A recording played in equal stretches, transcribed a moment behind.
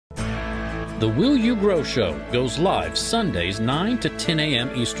The Will You Grow Show goes live Sundays 9 to 10 a.m.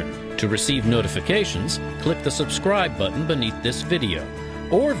 Eastern. To receive notifications, click the subscribe button beneath this video,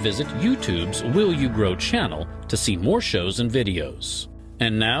 or visit YouTube's Will You Grow channel to see more shows and videos.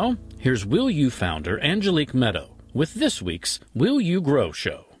 And now, here's Will You founder Angelique Meadow with this week's Will You Grow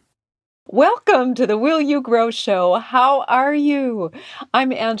Show. Welcome to the Will You Grow Show. How are you?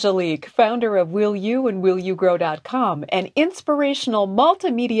 I'm Angelique, founder of Will You and WillYouGrow.com, an inspirational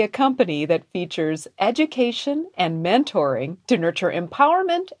multimedia company that features education and mentoring to nurture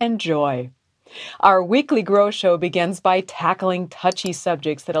empowerment and joy. Our weekly Grow Show begins by tackling touchy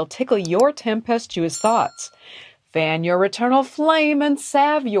subjects that'll tickle your tempestuous thoughts, fan your eternal flame, and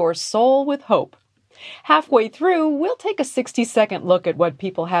salve your soul with hope. Halfway through, we'll take a 60-second look at what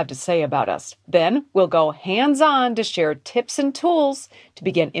people have to say about us. Then we'll go hands-on to share tips and tools to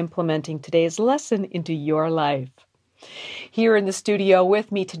begin implementing today's lesson into your life. Here in the studio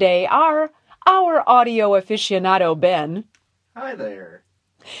with me today are our audio aficionado, Ben. Hi there.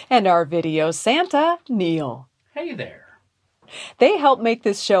 And our video Santa, Neil. Hey there. They help make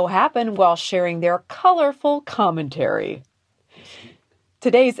this show happen while sharing their colorful commentary.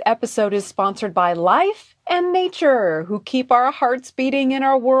 Today's episode is sponsored by Life and Nature, who keep our hearts beating and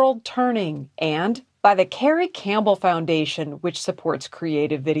our world turning, and by the Carrie Campbell Foundation, which supports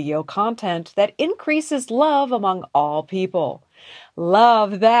creative video content that increases love among all people.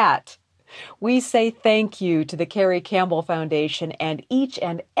 Love that! We say thank you to the Carrie Campbell Foundation and each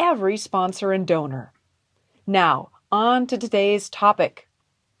and every sponsor and donor. Now, on to today's topic.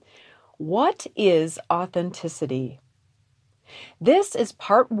 What is authenticity? This is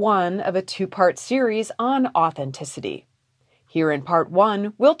part one of a two-part series on authenticity. Here in part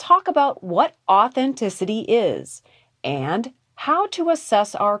one, we'll talk about what authenticity is and how to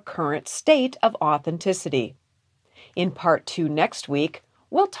assess our current state of authenticity. In part two next week,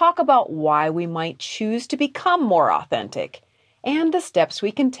 we'll talk about why we might choose to become more authentic and the steps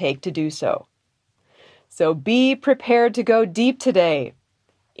we can take to do so. So be prepared to go deep today.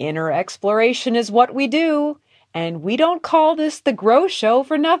 Inner exploration is what we do. And we don't call this the Grow Show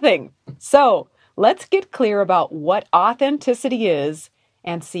for nothing. So let's get clear about what authenticity is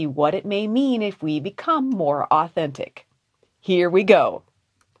and see what it may mean if we become more authentic. Here we go.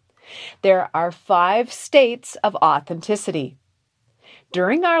 There are 5 states of authenticity.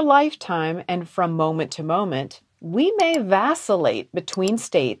 During our lifetime and from moment to moment, we may vacillate between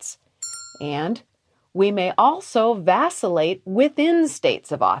states, and we may also vacillate within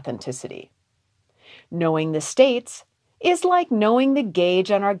states of authenticity. Knowing the states is like knowing the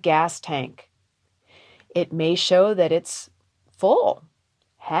gauge on our gas tank. It may show that it's full,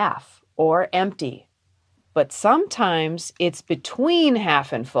 half, or empty, but sometimes it's between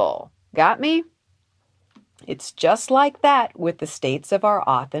half and full. Got me? It's just like that with the states of our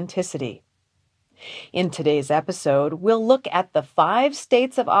authenticity. In today's episode, we'll look at the 5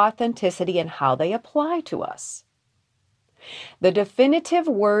 states of authenticity and how they apply to us. The definitive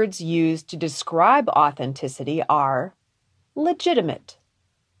words used to describe authenticity are legitimate,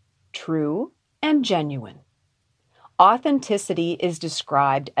 true, and genuine. Authenticity is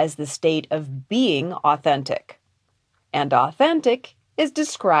described as the state of being authentic, and authentic is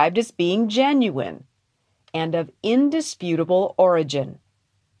described as being genuine and of indisputable origin.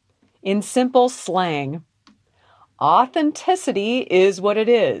 In simple slang, authenticity is what it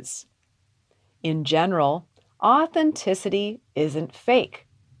is. In general, authenticity isn't fake,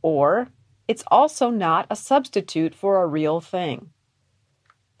 or it's also not a substitute for a real thing.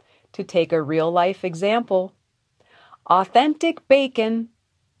 To take a real-life example, authentic bacon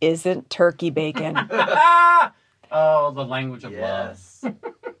isn't turkey bacon. Oh, the language of love.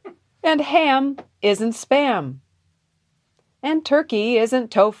 And ham isn't spam. And turkey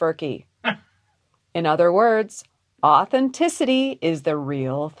isn't tofurkey. In other words, authenticity is the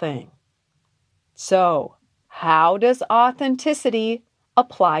real thing. So, how does authenticity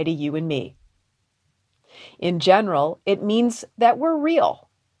apply to you and me? In general, it means that we're real,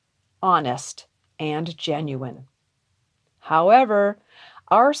 honest, and genuine. However,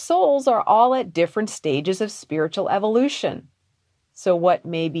 our souls are all at different stages of spiritual evolution. So what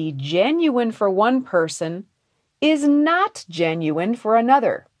may be genuine for one person is not genuine for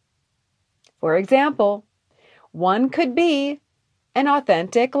another. For example, one could be an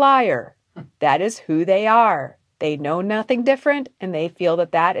authentic liar. That is who they are. They know nothing different, and they feel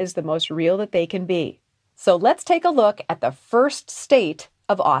that that is the most real that they can be. So let's take a look at the first state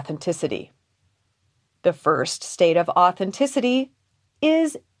of authenticity. The first state of authenticity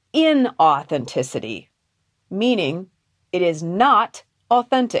is inauthenticity, meaning it is not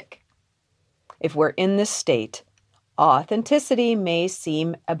authentic. If we're in this state, authenticity may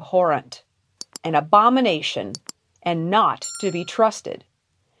seem abhorrent. an abomination, and not to be trusted.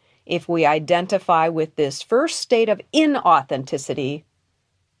 If we identify with this first state of inauthenticity,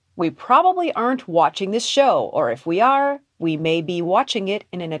 we probably aren't watching this show, or if we are, we may be watching it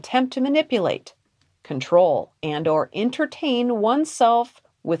in an attempt to manipulate, control, and/or entertain oneself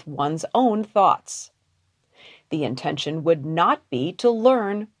with one's own thoughts. The intention would not be to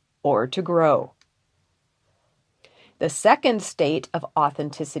learn or to grow. The second state of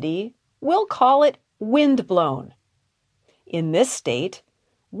authenticity, we'll call it windblown. In this state,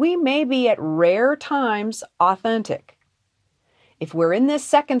 we may be at rare times authentic. If we're in this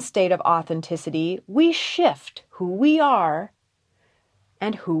second state of authenticity, we shift who we are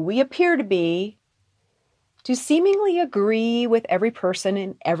and who we appear to be to seemingly agree with every person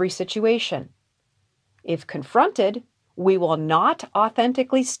in every situation. If confronted, we will not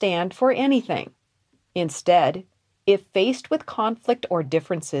authentically stand for anything. Instead, if faced with conflict or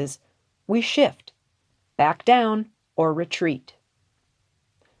differences, we shift, back down, or retreat.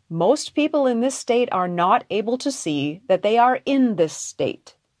 Most people in this state are not able to see that they are in this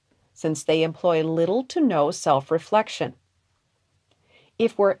state, since they employ little to no self-reflection.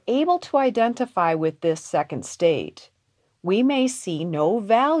 If we're able to identify with this second state, we may see no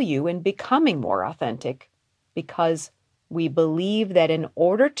value in becoming more authentic because we believe that in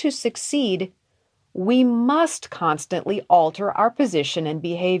order to succeed, we must constantly alter our position and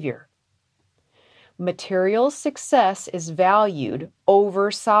behavior. Material success is valued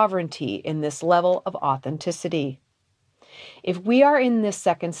over sovereignty in this level of authenticity. If we are in this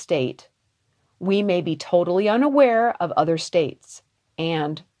second state, we may be totally unaware of other states,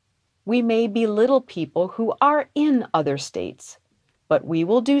 and we may belittle people who are in other states, but we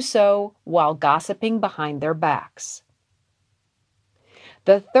will do so while gossiping behind their backs.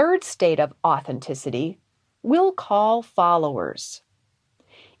 The third state of authenticity we'll call followers.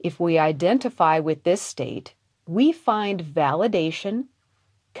 If we identify with this state, we find validation,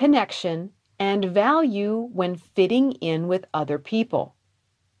 connection, and value when fitting in with other people.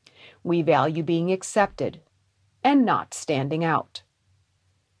 We value being accepted and not standing out.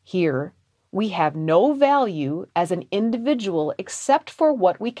 Here, we have no value as an individual except for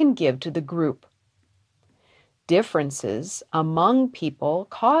what we can give to the group. Differences among people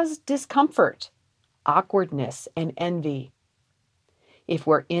cause discomfort, awkwardness, and envy. If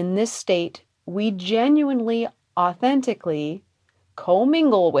we're in this state, we genuinely, authentically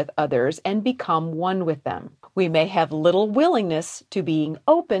commingle with others and become one with them. We may have little willingness to being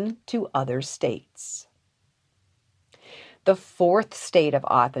open to other states. The fourth state of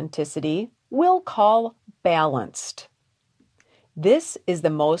authenticity we'll call balanced. This is the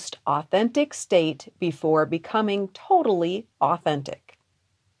most authentic state before becoming totally authentic.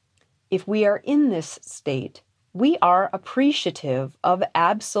 If we are in this state, we are appreciative of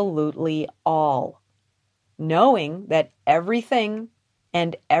absolutely all, knowing that everything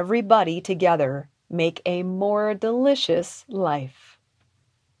and everybody together make a more delicious life.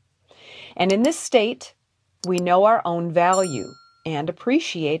 And in this state, we know our own value and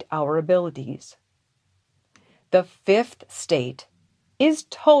appreciate our abilities. The fifth state is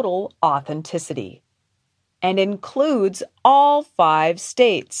total authenticity and includes all 5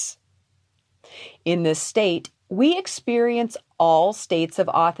 states. In this state, we experience all states of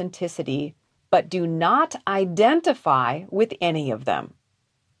authenticity, but do not identify with any of them.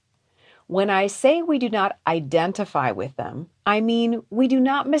 When I say we do not identify with them, I mean we do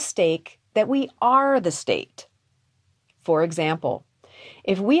not mistake that we are the state. For example,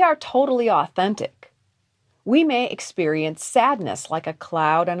 if we are totally authentic, we may experience sadness like a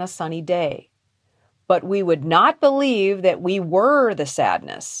cloud on a sunny day, but we would not believe that we were the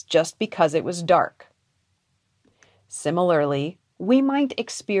sadness just because it was dark. Similarly, we might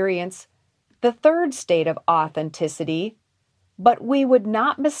experience the third state of authenticity, but we would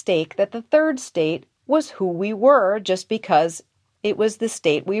not mistake that the third state was who we were just because it was the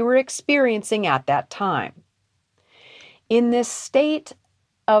state we were experiencing at that time. In this state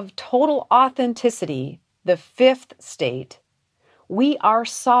of total authenticity, the fifth state, we are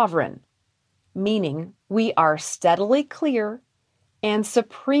sovereign, meaning we are steadily clear and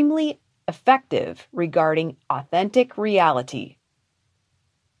supremely effective regarding authentic reality.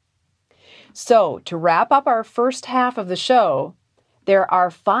 So, to wrap up our first half of the show, there are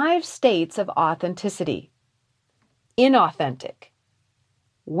 5 states of authenticity: inauthentic,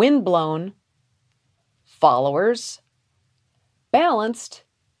 windblown, followers, balanced,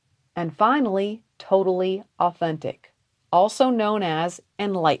 and finally, totally authentic, also known as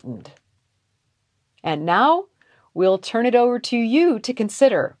enlightened. And now, we'll turn it over to you to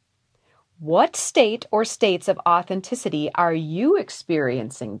consider. What state or states of authenticity are you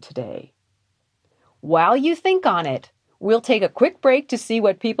experiencing today? While you think on it, we'll take a quick break to see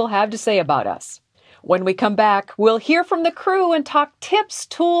what people have to say about us. When we come back, we'll hear from the crew and talk tips,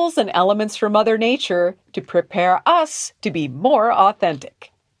 tools, and elements from Mother Nature to prepare us to be more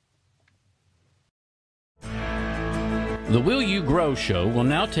authentic. The Will You Grow Show will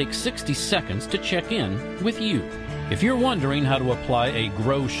now take 60 seconds to check in with you. If you're wondering how to apply a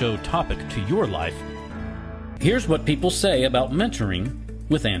Grow Show topic to your life, here's what people say about mentoring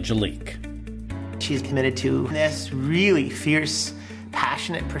with Angelique. She's committed to this really fierce,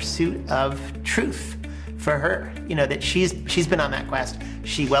 passionate pursuit of truth for her. You know, that she's been on that quest.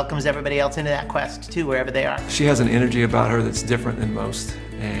 She welcomes everybody else into that quest too, wherever they are. She has an energy about her that's different than most,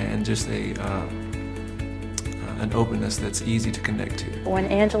 and just an openness that's easy to connect to. When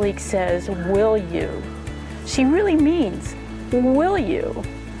Angelique says, will you, she really means, will you?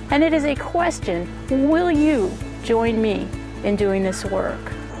 And it is a question, will you join me in doing this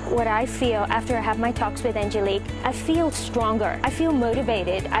work? What I feel after I have my talks with Angelique, I feel stronger, I feel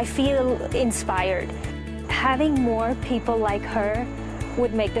motivated, I feel inspired. Having more people like her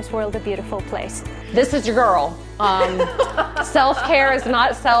would make this world a beautiful place. This is your girl. Self-care is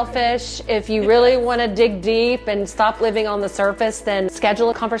not selfish. If you really want to dig deep and stop living on the surface, then schedule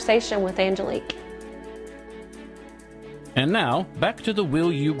a conversation with Angelique. And now, back to the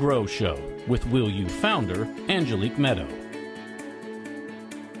Will You Grow Show with Will You founder, Angelique Meadow.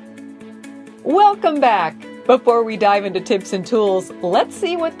 Welcome back. Before we dive into tips and tools, let's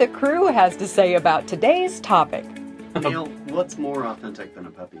see what the crew has to say about today's topic. Neil, what's more authentic than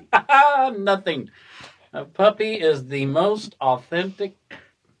a puppy? Nothing. A puppy is the most authentic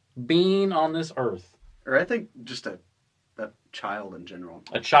being on this earth. Or I think just a child in general.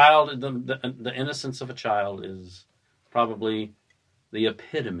 A child, the innocence of a child is probably the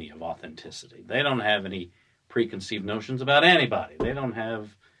epitome of authenticity. They don't have any preconceived notions about anybody. They don't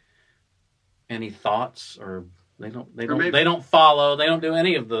have any thoughts, or they don't follow. They don't do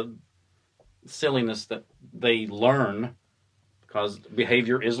any of the silliness that they learn, because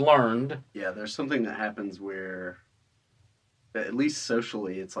behavior is learned. Yeah, there's something that happens where, at least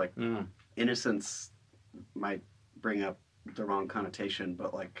socially, it's like innocence might bring up the wrong connotation,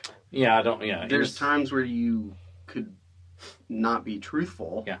 but like there's times where you could not be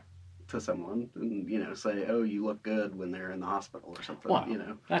truthful to someone and, you know, say, oh, you look good when they're in the hospital or something. Well, you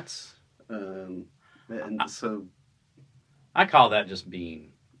know, that's and so I call that just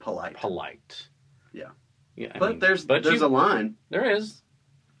being polite. Yeah. Yeah, but there's a line. There is.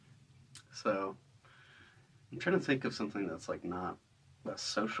 So I'm trying to think of something that's like not a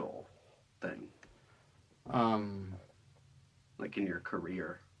social thing. Like in your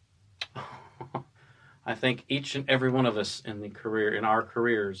career. I think each and every one of us in our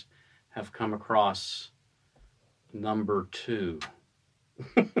careers have come across number 2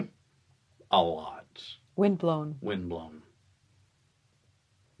 a lot. Windblown.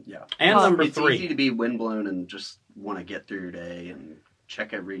 Yeah. And number 3. It's easy to be windblown and just want to get through your day and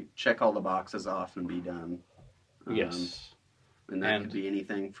check all the boxes off and be done. Yes. And that could be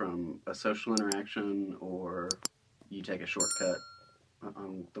anything from a social interaction, or you take a shortcut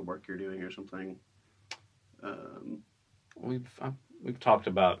on the work you're doing or something. We've talked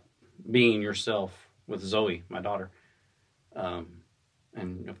about being yourself with Zoe, my daughter.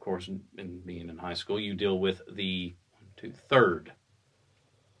 And of course, in being in high school, you deal with the third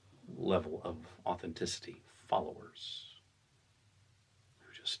level of authenticity: followers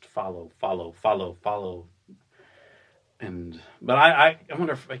who just follow. But I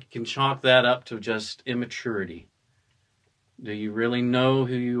wonder if I can chalk that up to just immaturity. Do you really know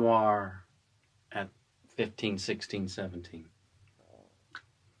who you are at 15, 16, 17?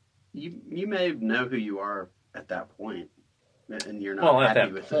 You may know who you are at that point, and you're not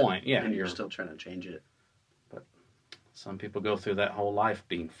happy with it, and you're still trying to change it. But some people go through that whole life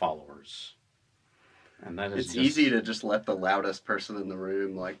being followers, and that is it's easy to just let the loudest person in the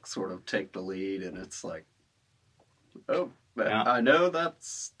room like sort of take the lead, and it's like, I know that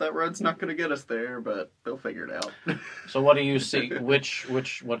road's not going to get us there, but they'll figure it out. So what do you see? Which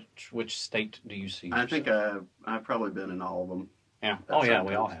state do you see yourself? I think I've probably been in all of them. Yeah. Oh yeah,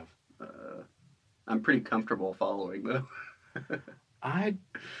 we all have. I'm pretty comfortable following though. I'm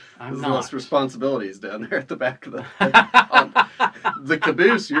There's not. less responsibilities down there at the back of the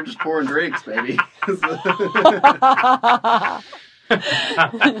caboose. You're just pouring drinks, baby.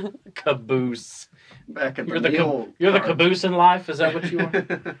 Caboose. Back at You're the caboose in life. Is that what you are?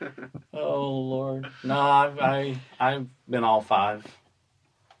 Oh Lord, no. I've been all 5,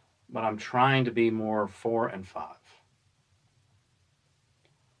 but I'm trying to be more 4 and 5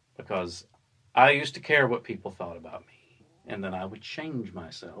 because I used to care what people thought about me, and then I would change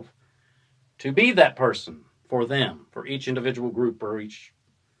myself to be that person for them, for each individual group or each...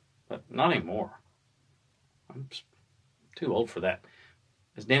 But not anymore. I'm too old for that.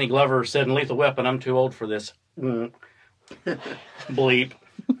 As Danny Glover said in Lethal Weapon, I'm too old for this. Bleep.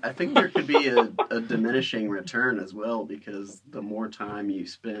 I think there could be a diminishing return as well, because the more time you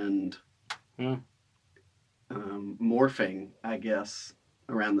spend morphing, I guess,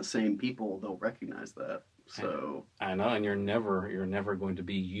 around the same people, they'll recognize that. So I know, and you're never going to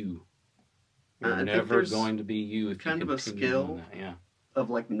be you. You're never going to be you if kind you of a skill of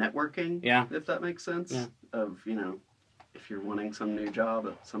like networking, if that makes sense. Yeah. Of, you know, if you're wanting some new job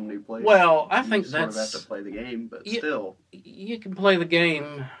at some new place. Well, I think you sort of have to play the game, but still. You can play the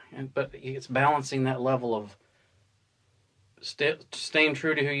game, but it's balancing that level of staying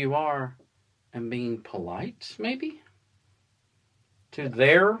true to who you are and being polite, maybe, to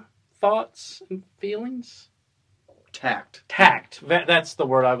their thoughts and feelings. Tact. That's the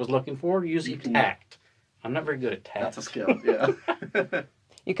word I was looking for. Using tact. I'm not very good at tact. That's a skill, yeah.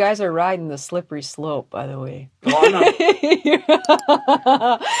 You guys are riding the slippery slope, by the way. Oh, I'm not.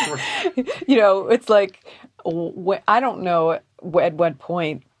 You know, it's like, I don't know at what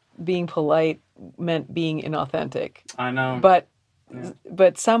point being polite meant being inauthentic. I know. But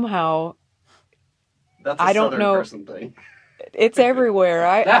somehow, that's a I don't Southern know. person thing. It's everywhere.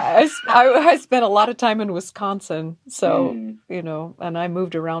 I spent a lot of time in Wisconsin, so you know, and I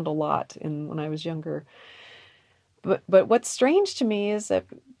moved around a lot when I was younger. But what's strange to me is that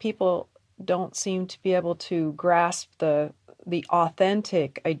people don't seem to be able to grasp the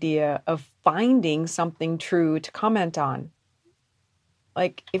authentic idea of finding something true to comment on.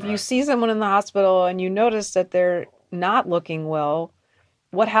 Like if you see someone in the hospital and you notice that they're not looking well,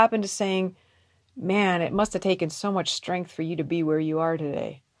 what happened to saying, man, it must have taken so much strength for you to be where you are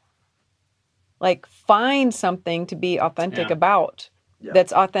today. Like, find something to be authentic about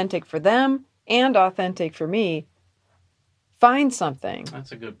that's authentic for them and authentic for me. Find something.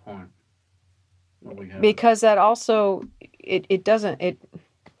 That's a good point. Because that also,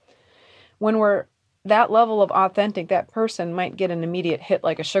 when we're that level of authentic, that person might get an immediate hit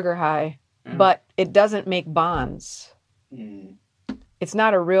like a sugar high, but it doesn't make bonds. It's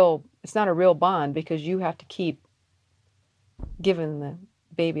not a real bond, because you have to keep giving the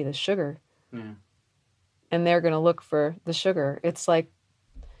baby the sugar. And they're going to look for the sugar. It's like,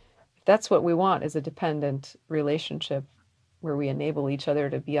 that's what we want, is a dependent relationship where we enable each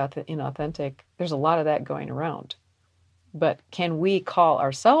other to be inauthentic. There's a lot of that going around. But can we call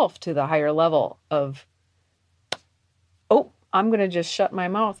ourselves to the higher level of, oh, I'm going to just shut my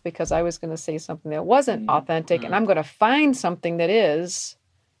mouth because I was going to say something that wasn't authentic, and I'm going to find something that is,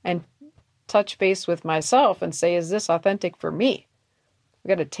 and touch base with myself and say, is this authentic for me?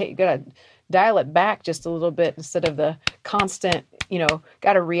 We got to dial it back just a little bit instead of the constant,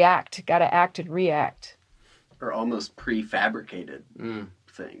 got to act and react. Or almost prefabricated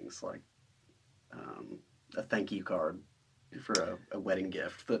things, like a thank you card for a wedding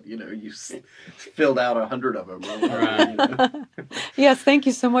gift that, you filled out 100 of them. Right? Yes, thank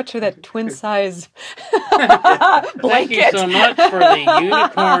you so much for that twin size blanket. Thank you so much for the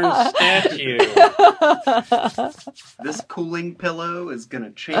unicorn statue. This cooling pillow is going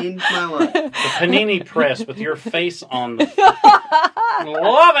to change my life. The panini press with your face on the...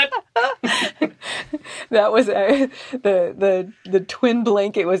 Love it! That was the twin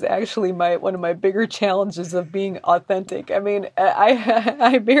blanket was actually one of my bigger challenges of being authentic. I mean,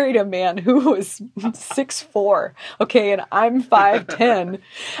 I married a man who was 6'4", okay, and I'm 5'10",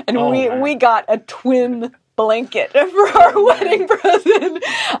 and we got a twin blanket for our wedding present.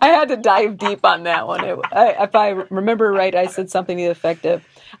 I had to dive deep on that one. If I remember right, I said something to the effect of,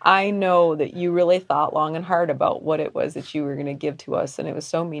 I know that you really thought long and hard about what it was that you were going to give to us, and it was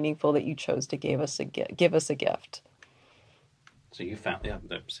so meaningful that you chose to give us a gift. So you found,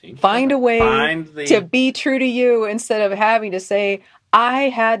 find a way to be true to you instead of having to say,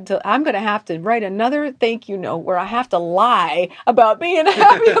 I'm going to have to write another thank you note where I have to lie about being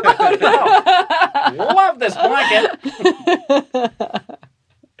happy about it. Love this blanket.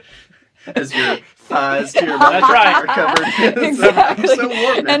 As your thighs to your body are covered. Exactly. So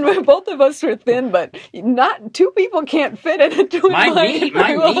warm now. And both of us are thin, but not two people can't fit in a twin blanket.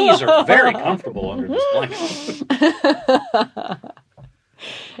 My knees are very comfortable under this blanket.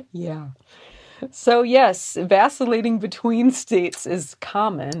 Yeah. So yes, vacillating between states is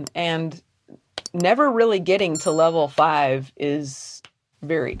common, and never really getting to level 5 is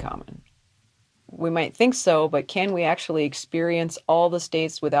very common. We might think so, but can we actually experience all the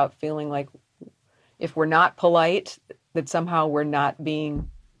states without feeling like, if we're not polite, that somehow we're not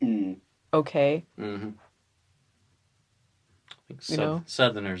being okay? Mm-hmm. You know?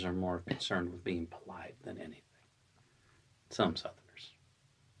 Southerners are more concerned with being polite than anything. Some Southerners.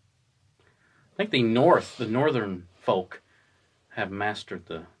 I think the northern folk have mastered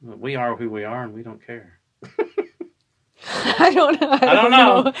we are who we are and we don't care. I don't know. I don't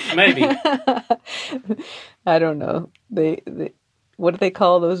know. Maybe. I don't know. They what do they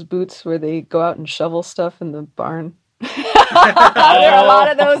call those boots where they go out and shovel stuff in the barn? There are a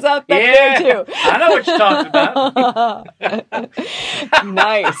lot of those up there too. I know what you're talking about.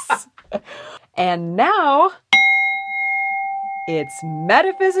 Nice. And now it's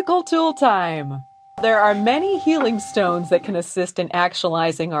metaphysical tool time. There are many healing stones that can assist in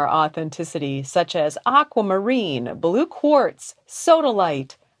actualizing our authenticity, such as aquamarine, blue quartz,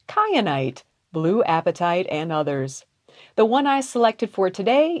 sodalite, kyanite, blue apatite, and others. The one I selected for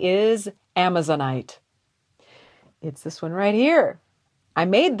today is Amazonite. It's this one right here. I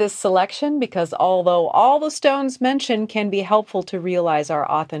made this selection because although all the stones mentioned can be helpful to realize our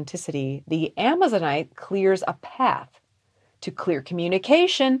authenticity, the Amazonite clears a path to clear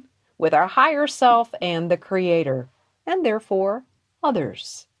communication with our higher self and the Creator, and therefore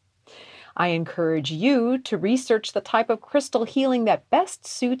others. I encourage you to research the type of crystal healing that best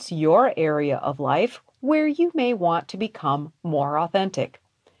suits your area of life where you may want to become more authentic,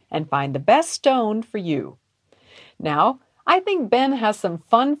 and find the best stone for you. Now, I think Ben has some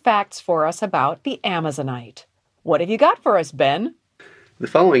fun facts for us about the Amazonite. What have you got for us, Ben? The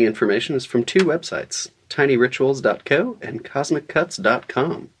following information is from 2 websites, tinyrituals.co and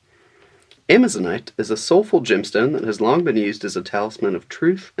cosmiccuts.com. Amazonite is a soulful gemstone that has long been used as a talisman of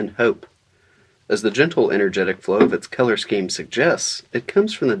truth and hope. As the gentle, energetic flow of its color scheme suggests, it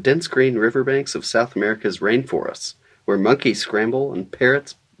comes from the dense green riverbanks of South America's rainforests, where monkeys scramble and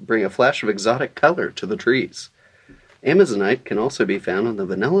parrots bring a flash of exotic color to the trees. Amazonite can also be found on the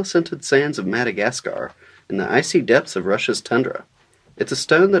vanilla-scented sands of Madagascar in the icy depths of Russia's tundra. It's a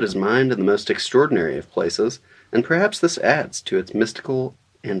stone that is mined in the most extraordinary of places, and perhaps this adds to its mystical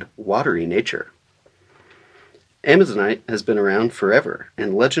and watery nature. Amazonite has been around forever,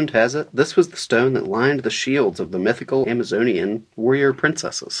 and legend has it this was the stone that lined the shields of the mythical Amazonian warrior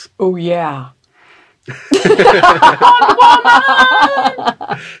princesses. Oh, yeah.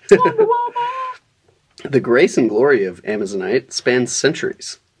 The grace and glory of Amazonite spans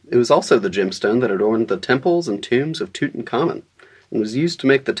centuries. It was also the gemstone that adorned the temples and tombs of Tutankhamun, and was used to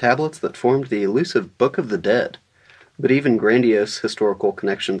make the tablets that formed the elusive Book of the Dead. But even grandiose historical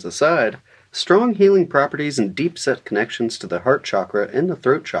connections aside, strong healing properties and deep-set connections to the heart chakra and the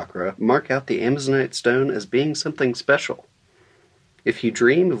throat chakra mark out the Amazonite stone as being something special. If you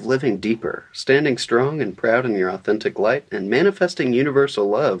dream of living deeper, standing strong and proud in your authentic light, and manifesting universal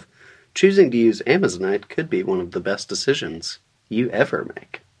love, choosing to use Amazonite could be one of the best decisions you ever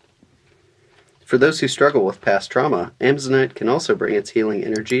make. For those who struggle with past trauma, Amazonite can also bring its healing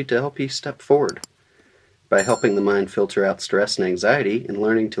energy to help you step forward. By helping the mind filter out stress and anxiety and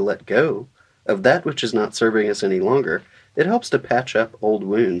learning to let go of that which is not serving us any longer, it helps to patch up old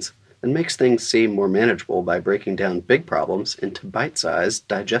wounds and makes things seem more manageable by breaking down big problems into bite-sized,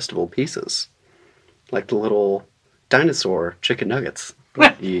 digestible pieces. Like the little dinosaur chicken nuggets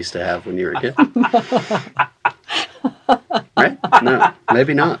that you used to have when you were a kid. Right? No,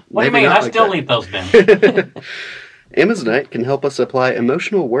 maybe not. What do you mean? I still eat those, Ben. Amazonite can help us apply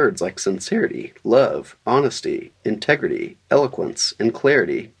emotional words like sincerity, love, honesty, integrity, eloquence, and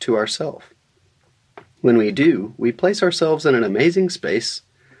clarity to ourselves. When we do, we place ourselves in an amazing space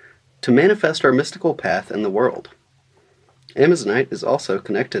to manifest our mystical path in the world. Amazonite is also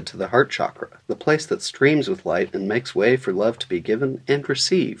connected to the heart chakra, the place that streams with light and makes way for love to be given and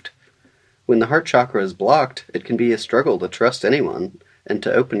received. When the heart chakra is blocked, it can be a struggle to trust anyone and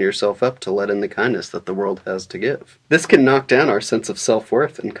to open yourself up to let in the kindness that the world has to give. This can knock down our sense of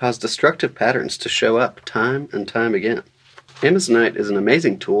self-worth and cause destructive patterns to show up time and time again. Amazonite is an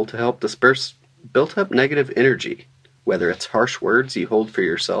amazing tool to help disperse built-up negative energy, whether it's harsh words you hold for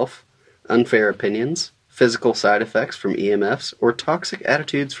yourself, unfair opinions, physical side effects from EMFs, or toxic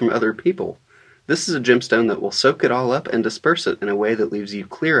attitudes from other people. This is a gemstone that will soak it all up and disperse it in a way that leaves you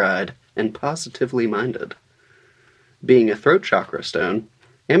clear-eyed and positively minded. Being a throat chakra stone,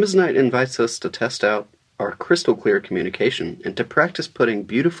 Amazonite invites us to test out our crystal clear communication and to practice putting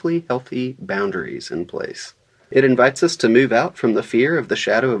beautifully healthy boundaries in place. It invites us to move out from the fear of the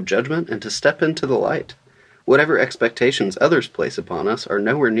shadow of judgment and to step into the light. Whatever expectations others place upon us are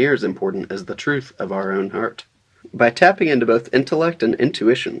nowhere near as important as the truth of our own heart. By tapping into both intellect and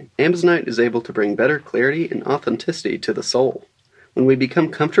intuition, Amazonite is able to bring better clarity and authenticity to the soul. When we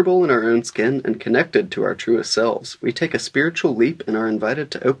become comfortable in our own skin and connected to our truest selves, we take a spiritual leap and are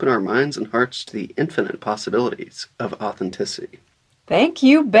invited to open our minds and hearts to the infinite possibilities of authenticity. Thank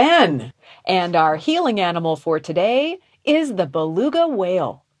you, Ben. And our healing animal for today is the beluga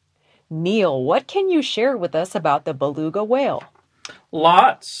whale. Neil, what can you share with us about the beluga whale?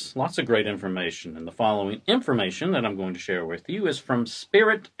 Lots of great information. And the following information that I'm going to share with you is from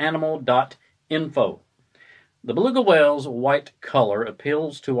spiritanimal.info. The beluga whale's white color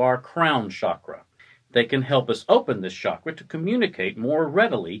appeals to our crown chakra. They can help us open this chakra to communicate more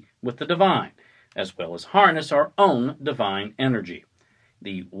readily with the divine, as well as harness our own divine energy.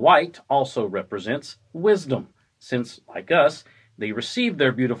 The white also represents wisdom, since, like us, they receive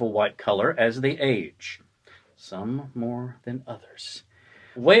their beautiful white color as they age, some more than others.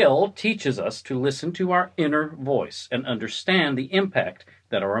 Whale teaches us to listen to our inner voice and understand the impact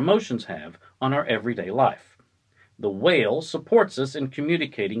that our emotions have on our everyday life. The whale supports us in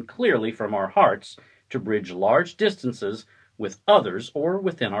communicating clearly from our hearts to bridge large distances with others or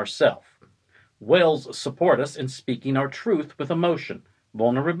within ourselves. Whales support us in speaking our truth with emotion,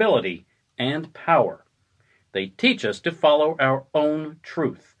 vulnerability, and power. They teach us to follow our own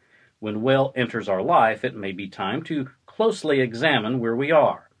truth. When whale enters our life, it may be time to closely examine where we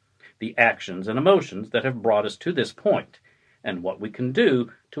are, the actions and emotions that have brought us to this point, and what we can do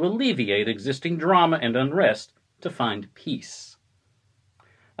to alleviate existing drama and unrest to find peace.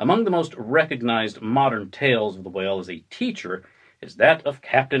 Among the most recognized modern tales of the whale as a teacher is that of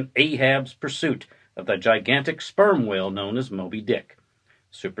Captain Ahab's pursuit of the gigantic sperm whale known as Moby Dick.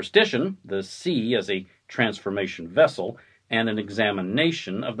 Superstition, the sea as a transformation vessel, and an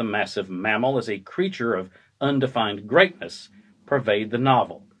examination of the massive mammal as a creature of undefined greatness pervade the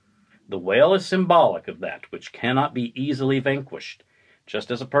novel. The whale is symbolic of that which cannot be easily vanquished,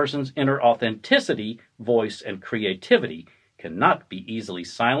 just as a person's inner authenticity, voice, and creativity cannot be easily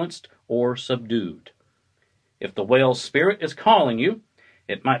silenced or subdued. If the whale's spirit is calling you,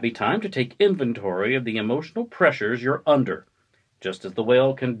 it might be time to take inventory of the emotional pressures you're under. Just as the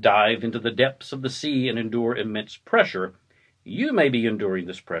whale can dive into the depths of the sea and endure immense pressure, you may be enduring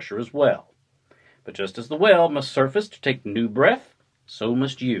this pressure as well. But just as the whale must surface to take new breath, so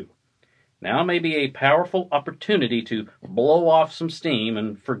must you. Now may be a powerful opportunity to blow off some steam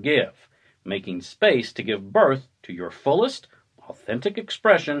and forgive, making space to give birth to your fullest, authentic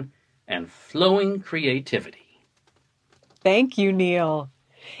expression and flowing creativity. Thank you, Neil.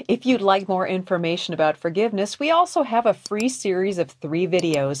 If you'd like more information about forgiveness, we also have a free series of 3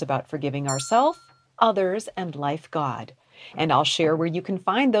 videos about forgiving ourselves, others, and life God. And I'll share where you can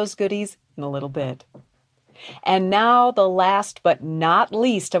find those goodies in a little bit. And now the last but not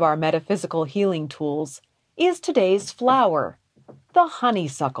least of our metaphysical healing tools is today's flower, the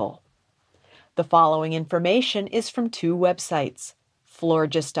honeysuckle. The following information is from 2 websites,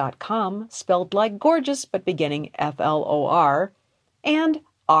 Florgis.com, spelled like gorgeous but beginning F-L-O-R, and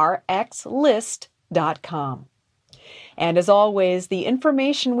rxlist.com. And as always, the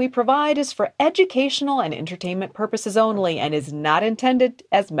information we provide is for educational and entertainment purposes only and is not intended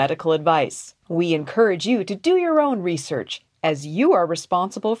as medical advice. We encourage you to do your own research, as you are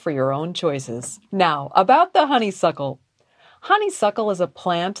responsible for your own choices. Now, about the honeysuckle. Honeysuckle is a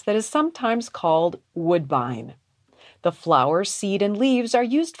plant that is sometimes called woodbine. The flower, seed, and leaves are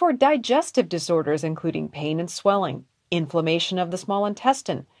used for digestive disorders including pain and swelling, inflammation of the small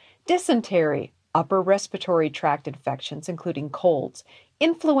intestine, dysentery, upper respiratory tract infections including colds,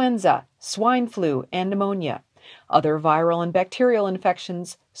 influenza, swine flu, and pneumonia, other viral and bacterial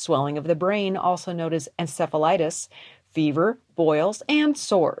infections, swelling of the brain, also known as encephalitis, fever, boils, and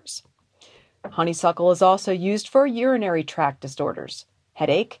sores. Honeysuckle is also used for urinary tract disorders,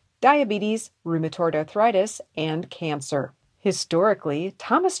 headache, diabetes, rheumatoid arthritis, and cancer. Historically,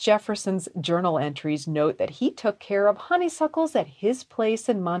 Thomas Jefferson's journal entries note that he took care of honeysuckles at his place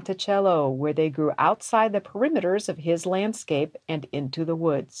in Monticello, where they grew outside the perimeters of his landscape and into the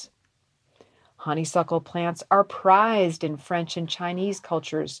woods. Honeysuckle plants are prized in French and Chinese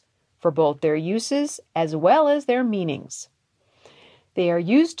cultures for both their uses as well as their meanings. They are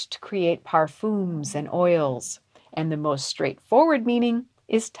used to create parfums and oils, and the most straightforward meaning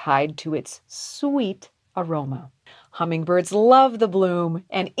is tied to its sweet aroma. Hummingbirds love the bloom,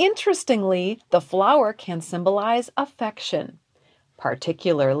 and interestingly, the flower can symbolize affection,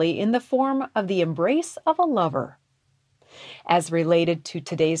 particularly in the form of the embrace of a lover. As related to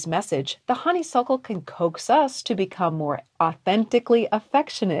today's message, the honeysuckle can coax us to become more authentically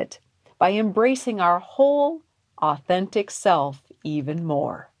affectionate by embracing our whole, authentic self even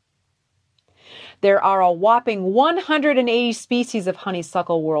more. There are a whopping 180 species of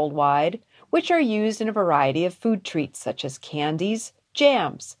honeysuckle worldwide, which are used in a variety of food treats such as candies,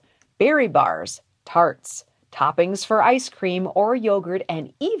 jams, berry bars, tarts, toppings for ice cream or yogurt,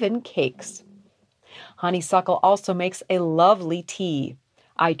 and even cakes. Honeysuckle also makes a lovely tea.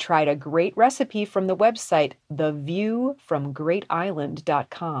 I tried a great recipe from the website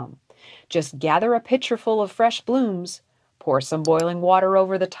theviewfromgreatisland.com. Just gather a pitcher full of fresh blooms, pour some boiling water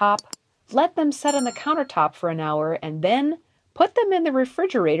over the top, let them set on the countertop for an hour, and then put them in the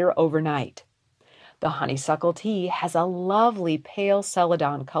refrigerator overnight. The honeysuckle tea has a lovely pale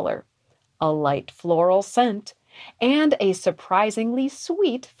celadon color, a light floral scent, and a surprisingly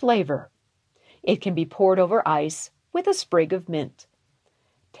sweet flavor. It can be poured over ice with a sprig of mint.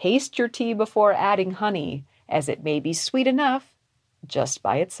 Taste your tea before adding honey, as it may be sweet enough just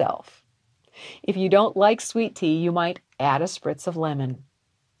by itself. If you don't like sweet tea, you might add a spritz of lemon.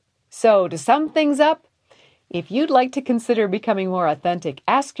 So, to sum things up, if you'd like to consider becoming more authentic,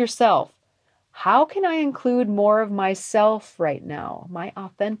 ask yourself, how can I include more of myself right now, my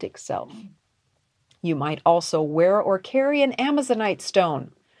authentic self? You might also wear or carry an Amazonite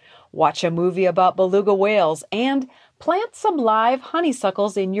stone, watch a movie about beluga whales, and plant some live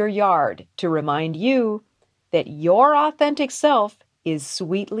honeysuckles in your yard to remind you that your authentic self is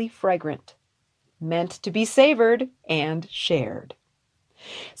sweetly fragrant, meant to be savored and shared.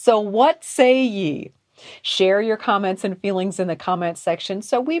 So what say ye? Share your comments and feelings in the comments section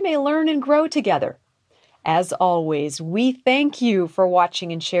so we may learn and grow together. As always, we thank you for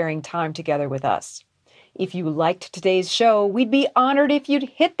watching and sharing time together with us. If you liked today's show, we'd be honored if you'd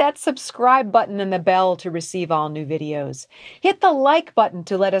hit that subscribe button and the bell to receive all new videos. Hit the like button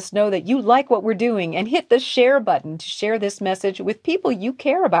to let us know that you like what we're doing, and hit the share button to share this message with people you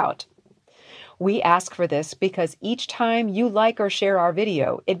care about. We ask for this because each time you like or share our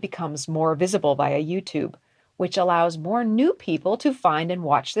video, it becomes more visible via YouTube, which allows more new people to find and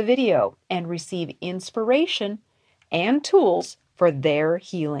watch the video and receive inspiration and tools for their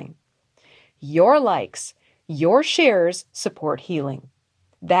healing. Your likes, your shares support healing.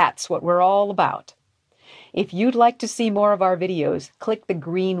 That's what we're all about. If you'd like to see more of our videos, click the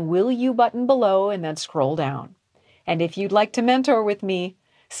green Will You button below and then scroll down. And if you'd like to mentor with me,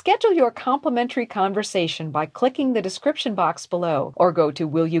 schedule your complimentary conversation by clicking the description box below, or go to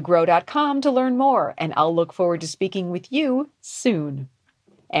willyougrow.com to learn more, and I'll look forward to speaking with you soon.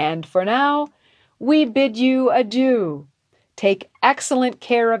 And for now, we bid you adieu. Take excellent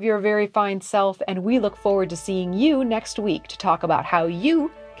care of your very fine self, and we look forward to seeing you next week to talk about how you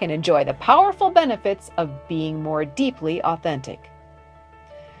can enjoy the powerful benefits of being more deeply authentic.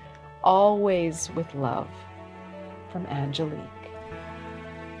 Always with love, from Angelique.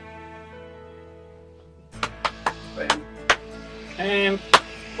 Bam. And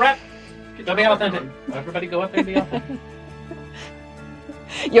wrap. Go be authentic. Everybody go up there and be authentic.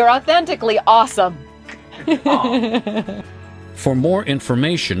 You're authentically awesome. For more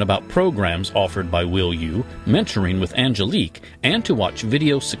information about programs offered by Will You, mentoring with Angelique, and to watch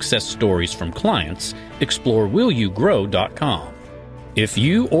video success stories from clients, explore willyougrow.com. If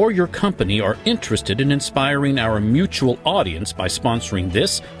you or your company are interested in inspiring our mutual audience by sponsoring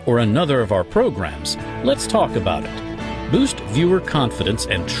this or another of our programs, let's talk about it. Boost viewer confidence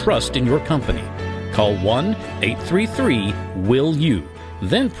and trust in your company. Call 1-833-WILL-YOU,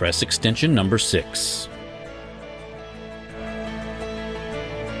 then press extension number 6.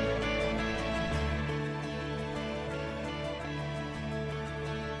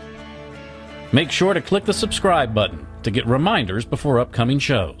 Make sure to click the subscribe button to get reminders before upcoming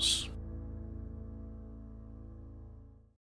shows.